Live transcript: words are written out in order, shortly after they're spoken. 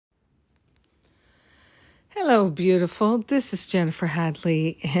Hello, beautiful. This is Jennifer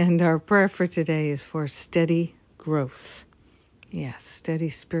Hadley, and our prayer for today is for steady growth. Yes, steady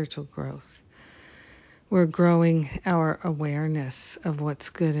spiritual growth. We're growing our awareness of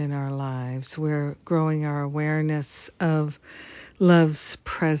what's good in our lives. We're growing our awareness of love's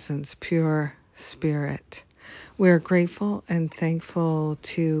presence, pure spirit. We're grateful and thankful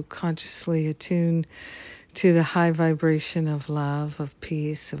to consciously attune to the high vibration of love, of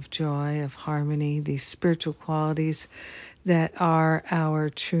peace, of joy, of harmony, these spiritual qualities that are our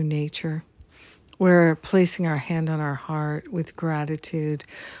true nature. We're placing our hand on our heart with gratitude,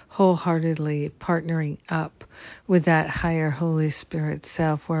 wholeheartedly partnering up with that higher Holy Spirit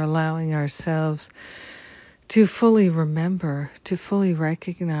self. We're allowing ourselves to fully remember, to fully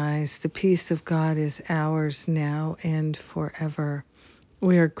recognize the peace of God is ours now and forever.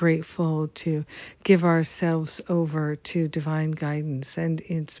 We are grateful to give ourselves over to divine guidance and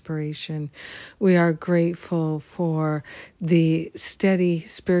inspiration. We are grateful for the steady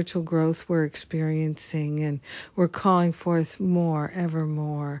spiritual growth we're experiencing, and we're calling forth more, ever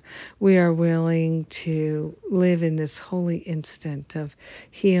more. We are willing to live in this holy instant of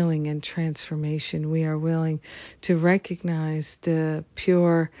healing and transformation. We are willing to recognize the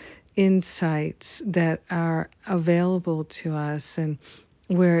pure insights that are available to us, and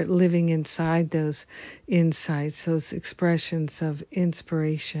we're living inside those insights, those expressions of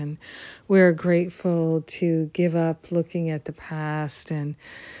inspiration. We're grateful to give up looking at the past and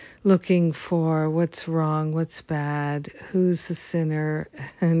looking for what's wrong, what's bad, who's a sinner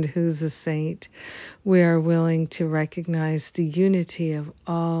and who's a saint. We are willing to recognize the unity of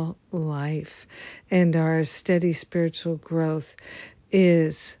all life, and our steady spiritual growth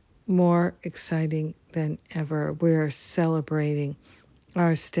is more exciting than ever. We are celebrating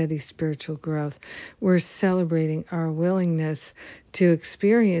our steady spiritual growth. We're celebrating our willingness to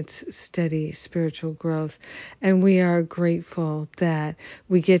experience steady spiritual growth, and we are grateful that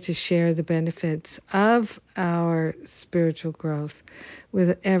we get to share the benefits of our spiritual growth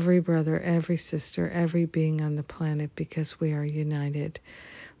with every brother, every sister, every being on the planet, because we are united.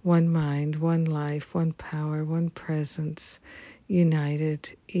 One mind, one life, one power, one presence,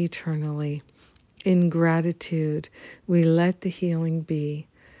 united eternally. In gratitude, we let the healing be.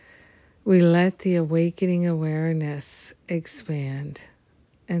 We let the awakening awareness expand.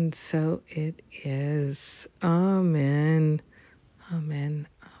 And so it is. Amen. Amen.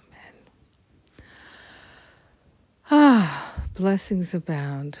 Amen. Blessings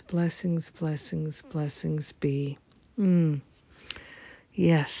abound. Blessings, blessings, blessings be.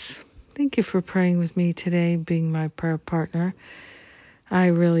 Yes. Thank you for praying with me today, being my prayer partner. I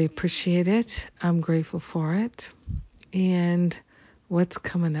really appreciate it. I'm grateful for it. And what's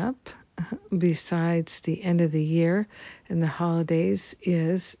coming up besides the end of the year and the holidays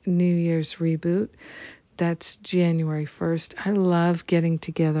is New Year's reboot. That's January 1st. I love getting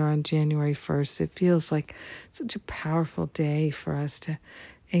together on January 1st. It feels like such a powerful day for us to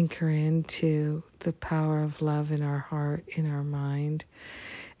anchor into the power of love in our heart, in our mind.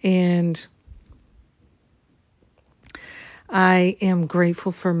 And I am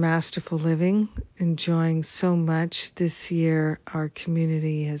grateful for Masterful Living, enjoying so much this year. Our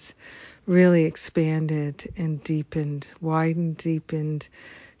community has really expanded and deepened, widened, deepened,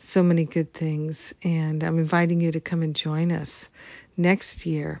 so many good things. And I'm inviting you to come and join us next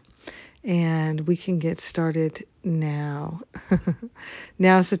year. And we can get started now.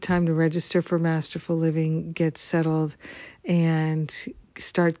 Now's the time to register for Masterful Living, get settled, and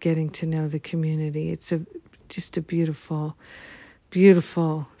start getting to know the community. It's just a beautiful,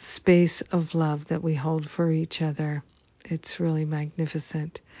 beautiful space of love that we hold for each other. It's really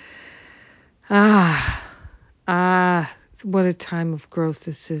magnificent. What a time of growth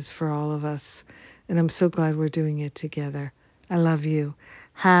this is for all of us. And I'm so glad we're doing it together. I love you.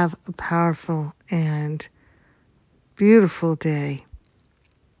 Have a powerful and beautiful day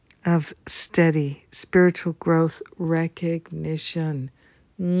of steady spiritual growth recognition.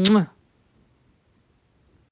 Mwah.